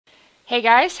Hey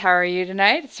guys, how are you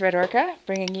tonight? It's Red Orca,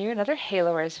 bringing you another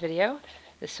Halo Wars video.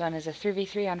 This one is a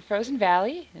 3v3 on Frozen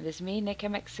Valley. It is me, Nick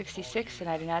MX66, and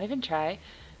I do not even try,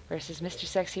 versus Mr.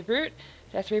 Sexy Brute,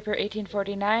 Death Reaper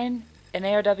 1849, and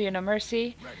AOW No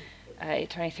Mercy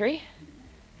 823.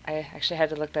 I actually had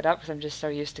to look that up because I'm just so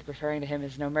used to referring to him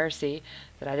as No Mercy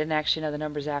that I didn't actually know the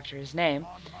numbers after his name.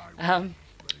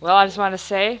 Well, I just want to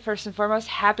say, first and foremost,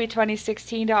 happy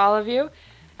 2016 to all of you.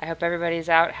 I hope everybody's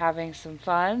out having some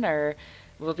fun, or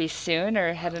will be soon,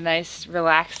 or had a nice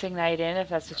relaxing night in if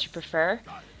that's what you prefer.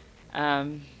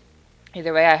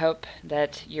 Either way, I hope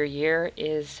that your year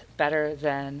is better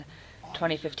than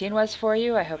 2015 was for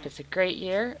you. I hope it's a great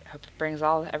year. I hope it brings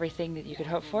everything that you could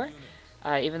hope for.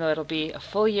 Even though it'll be a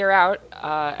full year out,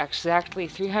 exactly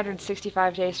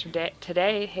 365 days from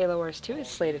today, Halo Wars 2 is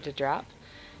slated to drop,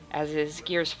 as is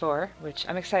Gears 4, which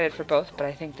I'm excited for both, but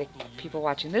I think that people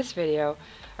watching this video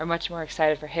are much more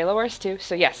excited for Halo Wars 2.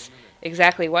 So yes,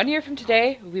 exactly 1 year from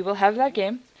today, we will have that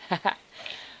game.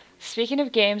 Speaking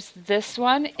of games, this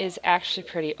one is actually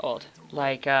pretty old.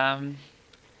 Like, I'm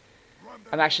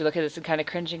actually looking at this and kind of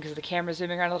cringing because the camera's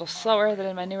zooming around a little slower than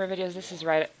in my newer videos. This is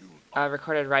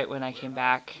recorded right when I came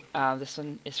back. This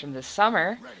one is from this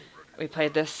summer. We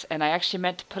played this, and I actually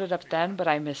meant to put it up then, but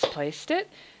I misplaced it.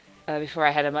 Before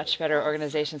I had a much better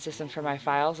organization system for my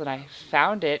files, and I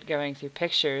found it going through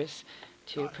pictures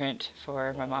to print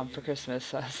for my mom for Christmas.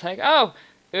 So I was like, oh,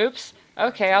 oops,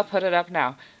 okay, I'll put it up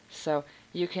now. So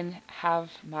you can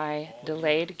have my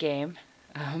delayed game.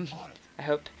 I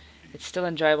hope it's still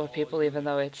enjoyable to people, even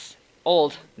though it's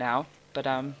old now. But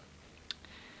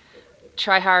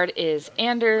Tryhard is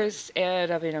Anders,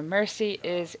 AOW No Mercy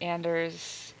is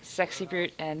Anders, Sexy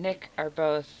Brute and Nick are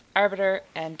both Arbiter,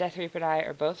 and Death Reaper and I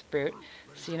are both Brute.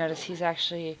 So you notice he's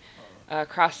actually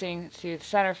crossing through the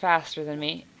center faster than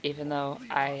me, even though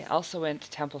I also went to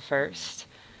Temple first.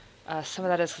 Some of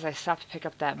that is because I stopped to pick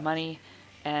up that money,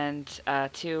 and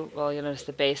two, well, you'll notice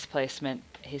the base placement.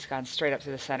 He's gone straight up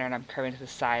through the center, and I'm curving to the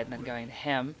side and then going to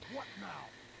him.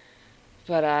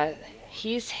 But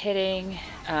he's hitting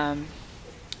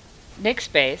Nick's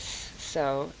base,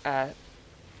 so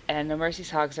and No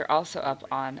Mercy's Hogs are also up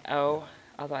on O,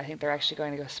 although I think they're actually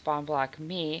going to go spawn block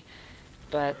me.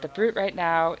 But the Brute right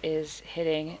now is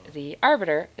hitting the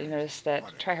Arbiter. You notice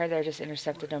that Tryhard there just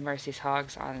intercepted No Mercy's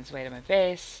Hogs on his way to my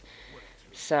base.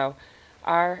 So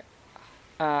our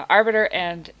Arbiter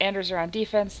and Anders are on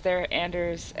defense. Their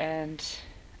Anders and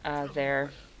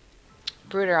their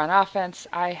Brute are on offense.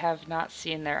 I have not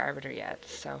seen their Arbiter yet,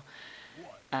 so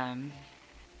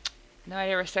no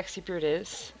idea where Sexy Brute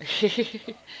is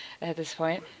at this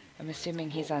point. I'm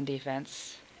assuming he's on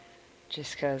defense.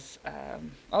 Just because,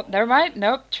 oh, never mind.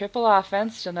 Nope, triple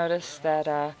offense. You'll notice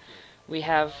that we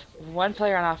have one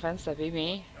player on offense, that'd be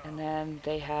me, and then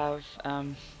they have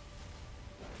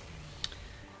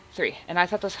three. And I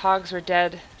thought those hogs were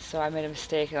dead, so I made a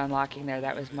mistake in unlocking there.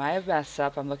 That was my mess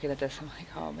up. I'm looking at this, I'm like,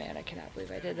 oh man, I cannot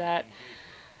believe I did that.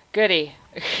 Goody.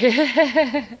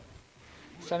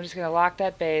 So I'm just going to lock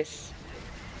that base,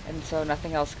 and so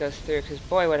nothing else goes through, because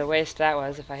boy, what a waste that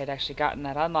was if I had actually gotten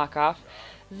that unlock off.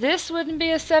 This wouldn't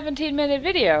be a 17-minute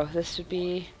video. This would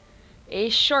be a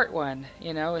short one,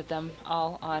 you know, with them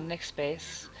all on Nick's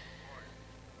base.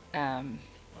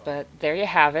 But there you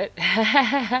have it.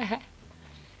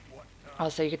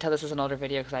 Also, you can tell this is an older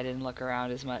video because I didn't look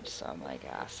around as much, so I'm like,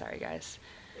 ah, sorry guys.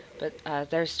 But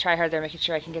there's Tryhard there making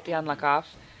sure I can get the unlock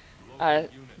off.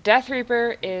 Death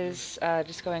Reaper is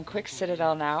just going quick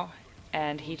Citadel now,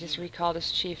 and he just recalled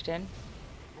his Chieftain.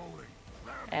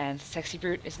 And Sexy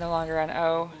Brute is no longer on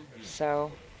O,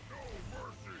 so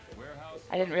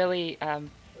I didn't really,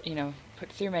 you know, put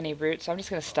through many Brutes, so I'm just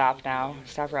going to stop now,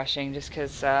 stop rushing, just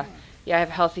because, yeah, I have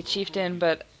a healthy Chieftain,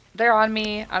 but they're on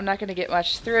me, I'm not going to get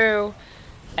much through,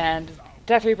 and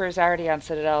Death Reaper is already on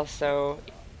Citadel, so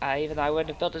even though I wouldn't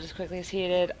have built it as quickly as he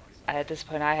did, at this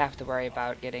point I have to worry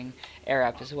about getting air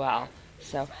up as well.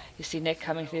 So you see Nick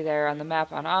coming through there on the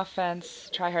map on offense.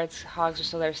 Tryhard's Hogs are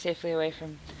still there safely away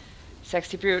from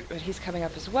Sexy Brute, but he's coming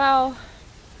up as well.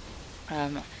 I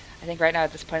think right now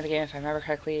at this point of the game, if I remember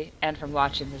correctly, and from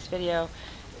watching this video,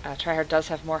 Tryhard does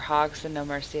have more Hogs than No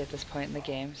Mercy at this point in the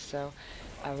game, so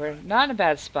we're not in a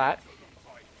bad spot.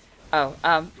 Oh,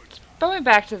 going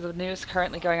back to the news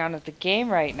currently going on with the game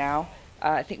right now,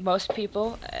 I think most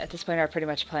people at this point are pretty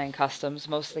much playing customs.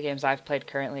 Most of the games I've played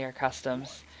currently are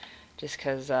customs, just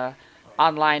because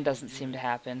online doesn't seem to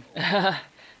happen.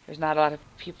 There's not a lot of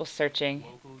people searching,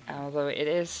 although it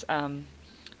is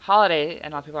holiday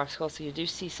and a lot of people are off school, so you do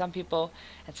see some people,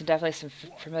 and definitely some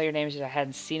familiar names that I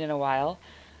hadn't seen in a while,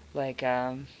 like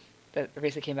that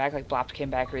recently came back, like Blopped came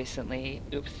back recently,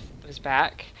 Oops was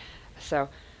back. So,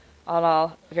 all in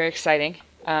all, very exciting.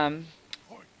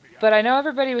 But I know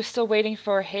everybody was still waiting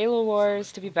for Halo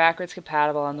Wars to be backwards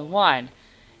compatible on the One.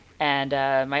 And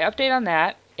my update on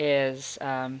that is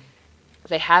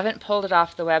they haven't pulled it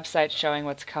off the website showing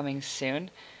what's coming soon.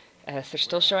 They're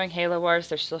still showing Halo Wars,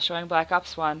 they're still showing Black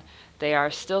Ops 1. They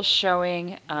are still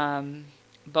showing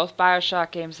both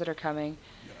Bioshock games that are coming.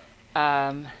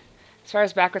 As far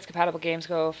as backwards compatible games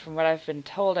go, from what I've been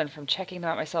told and from checking them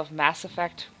out myself, Mass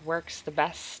Effect works the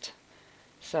best.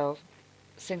 So,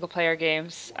 single player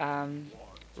games.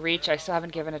 Reach, I still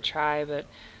haven't given a try, but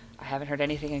I haven't heard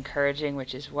anything encouraging,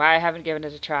 which is why I haven't given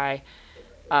it a try.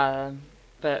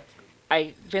 But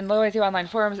I've been looking through online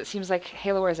forums. It seems like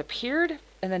Halo Wars appeared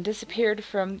and then disappeared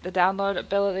from the download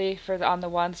ability for on the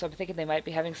One, so I'm thinking they might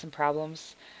be having some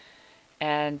problems.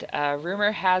 And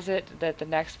rumor has it that the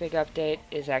next big update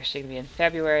is actually going to be in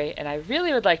February, and I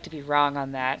really would like to be wrong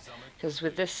on that, because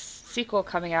with this sequel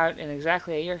coming out in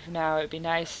exactly a year from now, it would be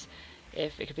nice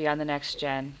if it could be on the next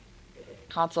gen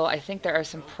console. I think there are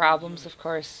some problems, of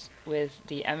course, with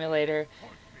the emulator.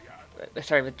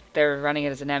 Sorry, they're running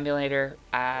it as an emulator.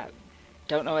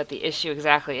 Don't know what the issue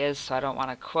exactly is, so I don't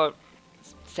want to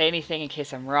say anything in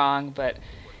case I'm wrong, but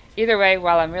either way,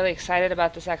 while I'm really excited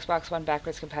about this Xbox One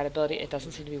backwards compatibility, it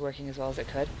doesn't seem to be working as well as it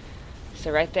could.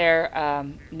 So right there,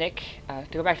 Nick, to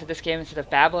go back to this game instead of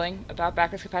babbling about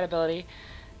backwards compatibility,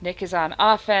 Nick is on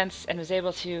offense and was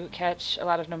able to catch a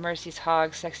lot of No Mercy's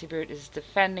hogs. Sexy Brute is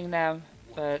defending them,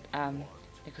 but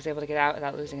Nick was able to get out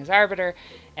without losing his Arbiter,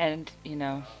 and, you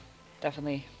know,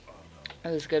 definitely it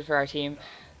was good for our team.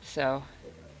 So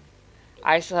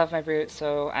I still have my Brute,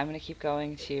 so I'm going to keep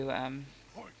going to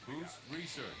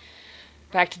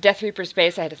back to Death Reaper's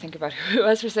base. I had to think about who it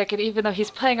was for a second. Even though he's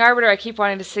playing Arbiter, I keep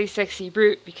wanting to say Sexy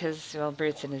Brute because, well,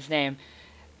 Brute's in his name.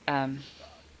 You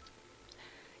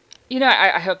know,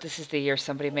 I hope this is the year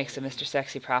somebody makes a Mr.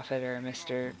 Sexy Prophet or a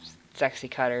Mr. Sexy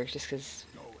Cutter, just because,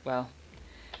 well,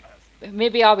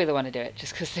 maybe I'll be the one to do it,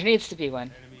 just because there needs to be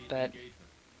one. But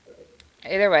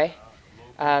either way,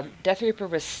 Death Reaper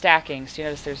was stacking, so you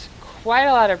notice there's quite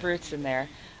a lot of Brutes in there.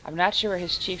 I'm not sure where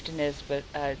his chieftain is, but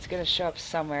it's going to show up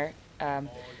somewhere.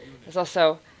 There's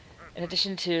also, in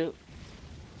addition to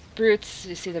Brutes,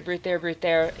 you see the Brute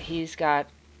there, he's got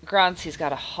Grunts, he's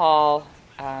got a Haul,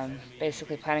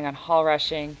 basically planning on Haul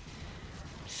rushing.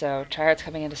 So Tryhard's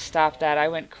coming in to stop that. I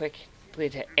went quickly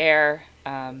to air.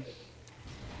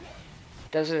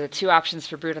 Those are the two options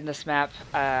for Brute on this map.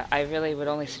 I really would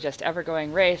only suggest ever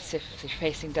going Wraiths if you're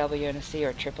facing double Unity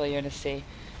or triple Unity.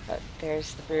 But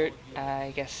there's the Brute.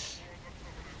 I guess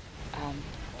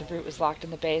the Brute was locked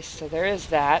in the base, so there is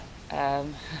that.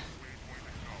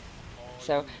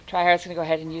 So Tryhard's going to go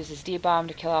ahead and use his D-bomb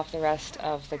to kill off the rest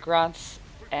of the Grunts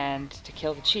and to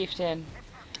kill the Chieftain.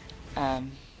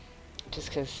 Just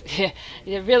because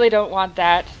you really don't want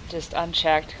that just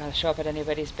unchecked to show up at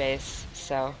anybody's base.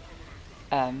 So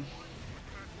if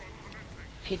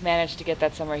he'd managed to get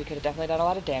that somewhere, he could have definitely done a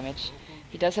lot of damage.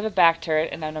 He does have a back turret,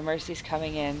 and now No Mercy's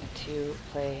coming in to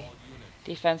play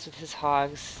defense with his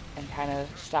hogs and kind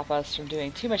of stop us from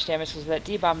doing too much damage, because with that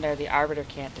D-bomb there, the Arbiter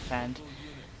can't defend.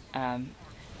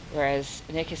 Whereas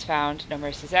Nick has found No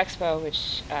Mercy's Expo,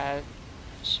 which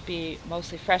should be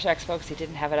mostly fresh Expo, because he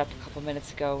didn't have it up a couple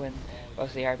minutes ago when both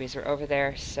of the RBs were over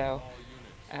there. So,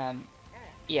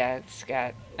 yeah, it's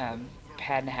got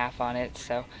pad and a half on it,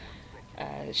 so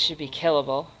it should be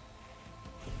killable.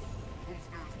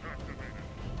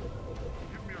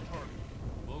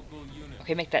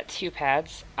 Okay, make that 2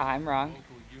 pads. I'm wrong.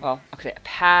 Well, okay, a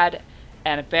pad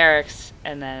and a barracks,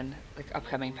 and then like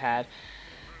upcoming pad.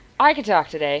 I could talk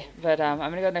today, but I'm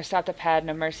gonna go in there, stop the pad.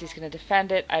 No Mercy's gonna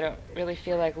defend it. I don't really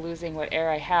feel like losing what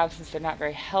air I have since they're not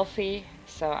very healthy,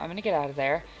 so I'm gonna get out of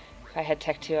there. If I had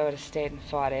Tech 2, I would have stayed and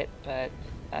fought it, but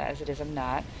as it is, I'm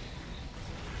not.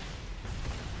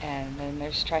 And then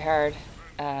there's Tryhard.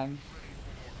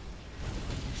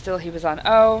 Still, he was on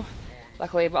O.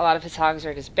 Luckily, a lot of his hogs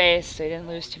are at his base, so he didn't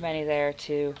lose too many there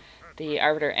to the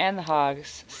Arbiter and the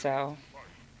hogs. So,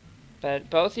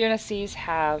 but both Unicies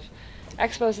have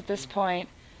Expos at this point.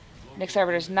 Nick's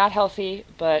Arbiter's not healthy,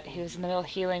 but he was in the middle of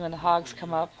healing when the hogs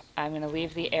come up. I'm going to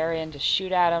leave the air in to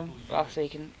shoot at him, so he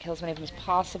can kill as many of them as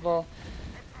possible.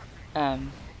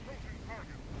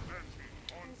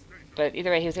 But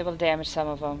either way, he was able to damage some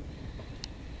of them.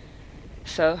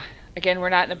 So, again, we're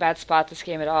not in a bad spot this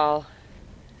game at all.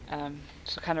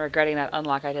 So kind of regretting that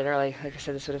unlock I did early. Like I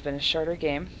said, this would have been a shorter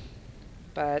game.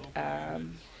 But,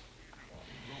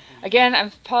 again, I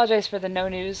apologize for the no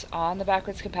news on the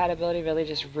backwards compatibility. Really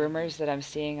just rumors that I'm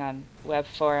seeing on web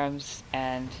forums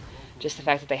and just the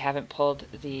fact that they haven't pulled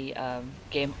the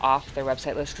game off their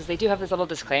website list, because they do have this little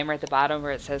disclaimer at the bottom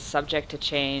where it says subject to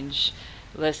change.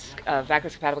 List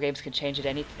backwards compatible games can change at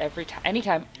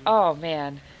anytime. Oh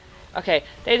man. Okay,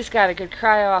 they just got a good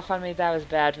cryo off on me. That was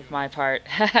bad with my part.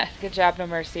 Good job, No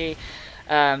Mercy.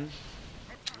 Yeah,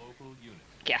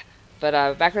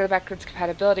 but backwards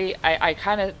compatibility, I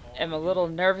kind of am a little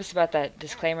nervous about that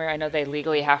disclaimer. I know they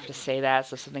legally have to say that,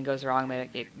 so if something goes wrong,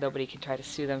 nobody can try to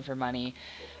sue them for money.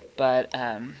 But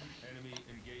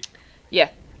yeah,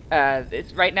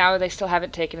 right now they still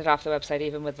haven't taken it off the website,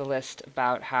 even with the list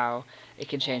about how it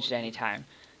can change at any time.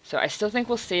 So I still think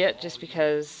we'll see it, just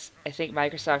because I think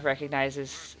Microsoft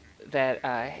recognizes that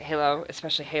Halo,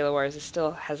 especially Halo Wars,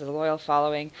 still has a loyal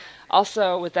following.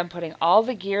 Also, with them putting all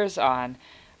the gears on,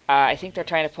 I think they're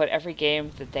trying to put every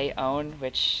game that they own,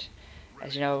 which,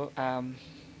 as you know,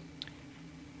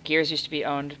 Gears used to be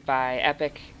owned by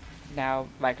Epic. Now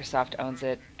Microsoft owns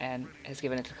it and has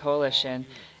given it to Coalition.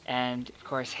 And, of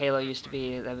course, Halo used to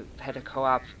be the head of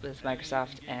co-op with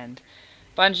Microsoft and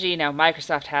Bungie. Now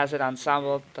Microsoft has it.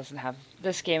 Ensemble doesn't have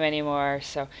this game anymore.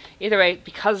 So either way,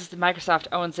 because Microsoft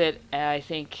owns it, I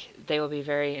think they will be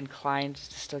very inclined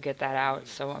to still get that out.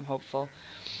 So I'm hopeful.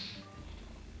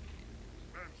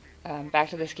 Back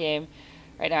to this game.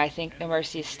 Right now I think No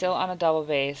Mercy is still on a double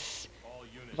base.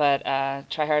 But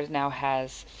Tryhard now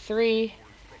has 3.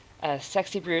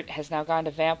 Sexy Brute has now gone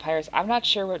to Vampires. I'm not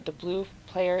sure what the blue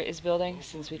player is building,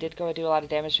 since we did go do a lot of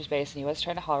damage to his base and he was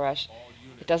trying to Hall Rush.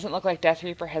 It doesn't look like Death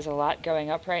Reaper has a lot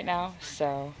going up right now,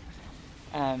 so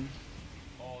right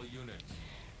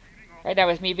now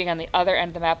with me being on the other end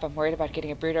of the map, I'm worried about getting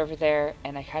a Brute over there,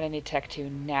 and I kind of need Tech 2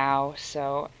 now,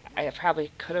 so I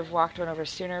probably could have walked one over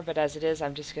sooner, but as it is,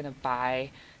 I'm just going to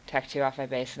buy Tech 2 off my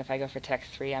base, and if I go for Tech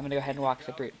 3, I'm going to go ahead and walk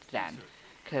the Brute then,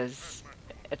 because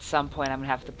at some point I'm going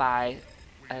to have to buy,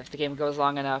 if the game goes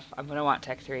long enough, I'm going to want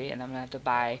Tech 3, and I'm going to have to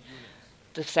buy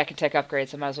the second Tech upgrade,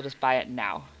 so I might as well just buy it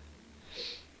now.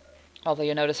 Although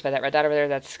you'll notice by that red dot over there,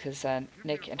 that's because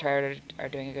Nick and Tryhard are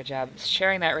doing a good job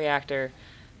sharing that reactor,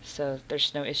 so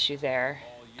there's no issue there.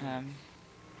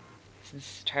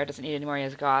 Since Tryhard doesn't need any more, he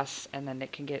has Gauss, and then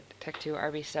Nick can get Tech 2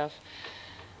 RB stuff.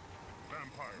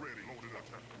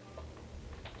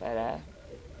 But,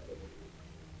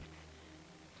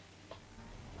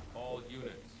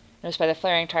 notice by the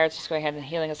flaring, Tryhard's just going ahead and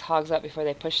healing his hogs up before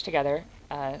they push together.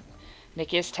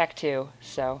 Nick is Tech 2,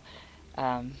 so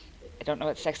I don't know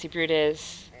what Sexy Brute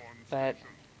is, but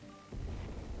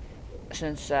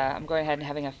since I'm going ahead and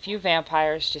having a few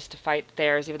vampires just to fight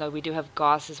theirs, even though we do have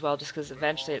Gauss as well, just because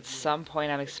eventually at some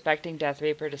point I'm expecting Death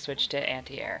Reaper to switch to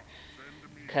anti-air,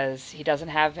 because he doesn't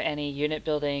have any unit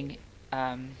building,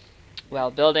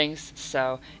 buildings,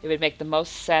 so it would make the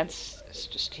most sense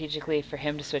strategically for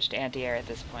him to switch to anti-air at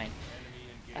this point.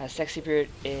 Sexy Brute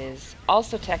is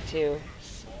also Tech 2,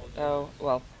 so,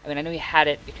 well, I mean, I knew he had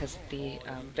it because the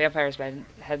vampires, but I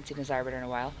hadn't seen his Arbiter in a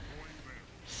while.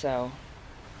 So,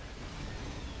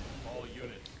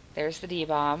 there's the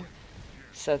D-bomb.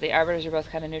 So the Arbiters are both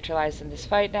kind of neutralized in this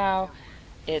fight now.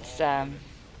 It's,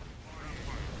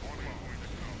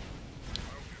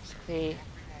 basically,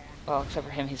 well, except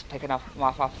for him, he's picking them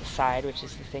off the side, which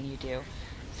is the thing you do.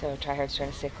 So Tryhard's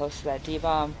trying to stay close to that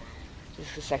D-bomb. Just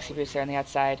because Sexy Brute's there on the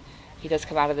outside. He does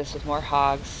come out of this with more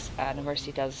hogs. No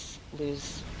Mercy does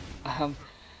lose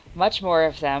much more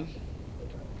of them.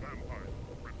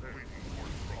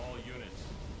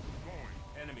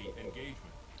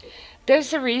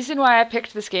 There's a reason why I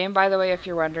picked this game, by the way, if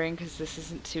you're wondering, because this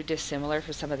isn't too dissimilar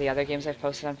from some of the other games I've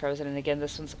posted on Frozen. And again,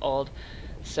 this one's old,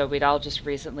 so we'd all just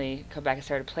recently come back and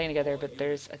started playing together, but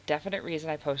there's a definite reason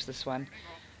I post this one.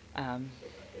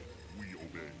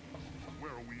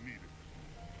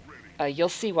 You'll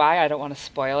see why. I don't want to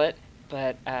spoil it,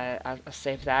 but I'll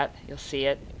save that. You'll see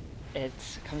it. It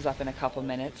comes up in a couple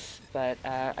minutes, but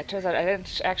it turns out I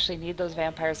didn't actually need those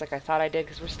vampires like I thought I did,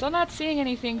 because we're still not seeing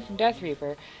anything from Death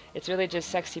Reaper. It's really just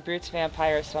Sexy Brute's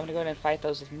vampires, so I'm going to go ahead and fight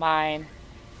those with mine.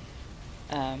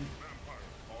 And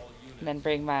then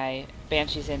bring my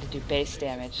Banshees in to do base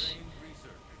damage.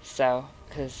 So,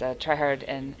 because Tryhard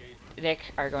and Nick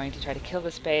are going to try to kill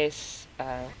this base.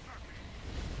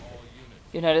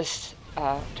 You'll notice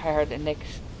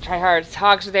Tryhard's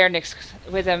hogs are there, Nick's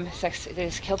with him, they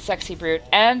just killed Sexy Brute,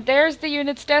 and there's the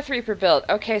unit's Death Reaper build.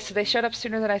 Okay, so they showed up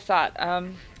sooner than I thought.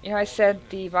 You know, I said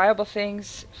the viable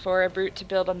things for a Brute to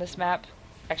build on this map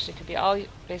actually could be all,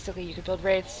 basically you could build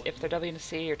Wraiths if they're W into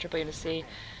C or triple into C.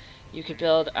 You could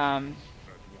build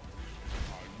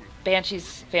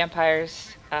Banshees,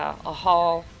 Vampires, a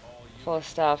hall full of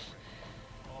stuff.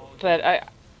 But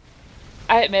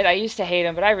I admit I used to hate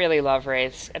them, but I really love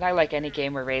raids, and I like any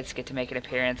game where raids get to make an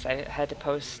appearance. I had to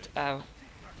post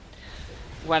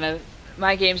one of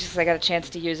my games because I got a chance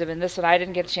to use them, and this one I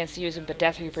didn't get a chance to use them, but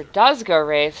Death Reaper does go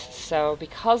raids, so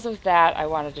because of that I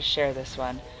wanted to share this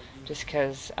one, just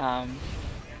because I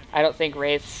don't think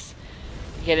wraiths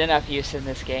get enough use in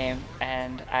this game,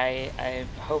 and I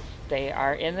hope they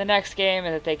are in the next game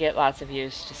and that they get lots of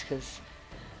use, just because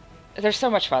they're so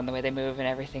much fun the way they move and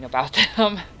everything about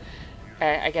them.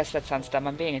 I guess that sounds dumb,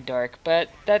 I'm being a dork, but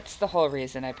that's the whole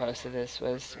reason I posted this,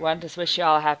 was one, to wish you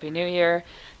all a Happy New Year,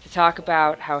 to talk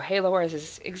about how Halo Wars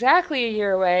is exactly a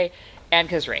year away, and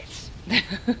because wraiths.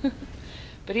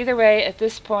 But either way, at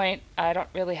this point, I don't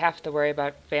really have to worry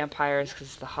about vampires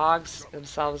because the hogs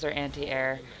themselves are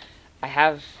anti-air.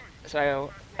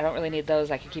 So I don't really need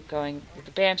those. I can keep going with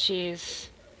the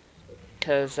banshees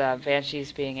because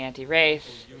banshees being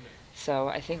anti-wraith. So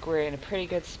I think we're in a pretty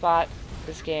good spot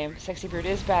this game. Sexy Brute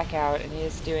is back out and he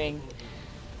is doing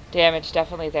damage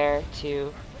definitely there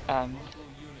to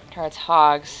Tarot's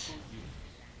hogs.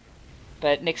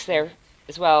 But Nick's there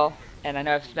as well. And I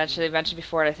know I've mentioned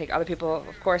before, and I think other people,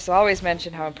 of course, will always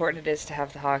mention how important it is to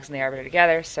have the Hogs and the Arbiter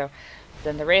together. So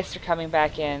then the Wraiths are coming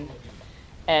back in,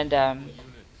 and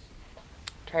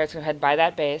Triarch's going to head by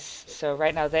that base. So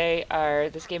right now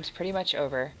this game's pretty much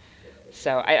over.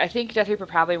 So I think Death Reaper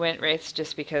probably went Wraiths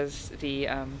just because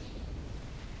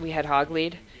we had Hog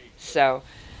lead. So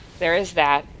there is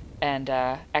that. And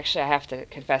actually I have to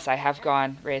confess, I have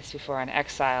gone Wraiths before on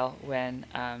Exile when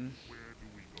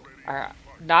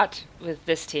not with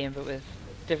this team, but with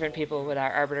different people when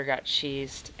our Arbiter got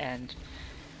cheesed and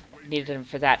needed him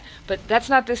for that. But that's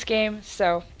not this game,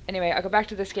 so anyway, I'll go back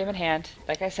to this game in hand.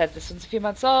 Like I said, this one's a few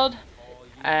months old,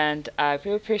 and I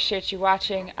really appreciate you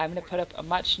watching. I'm going to put up a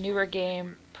much newer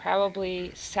game,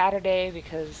 probably Saturday,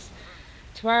 because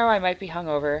tomorrow I might be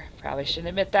hungover. Probably shouldn't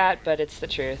admit that, but it's the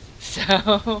truth.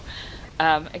 So,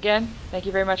 again, thank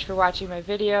you very much for watching my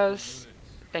videos.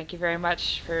 Thank you very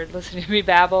much for listening to me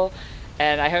babble.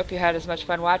 And I hope you had as much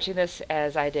fun watching this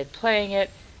as I did playing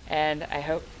it, and I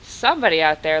hope somebody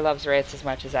out there loves Wraiths as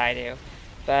much as I do.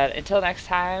 But until next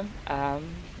time,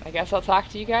 I guess I'll talk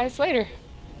to you guys later.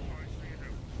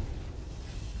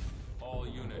 All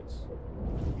units.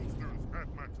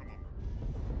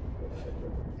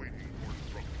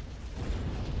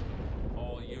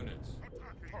 All units.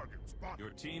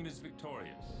 Your team is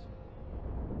victorious.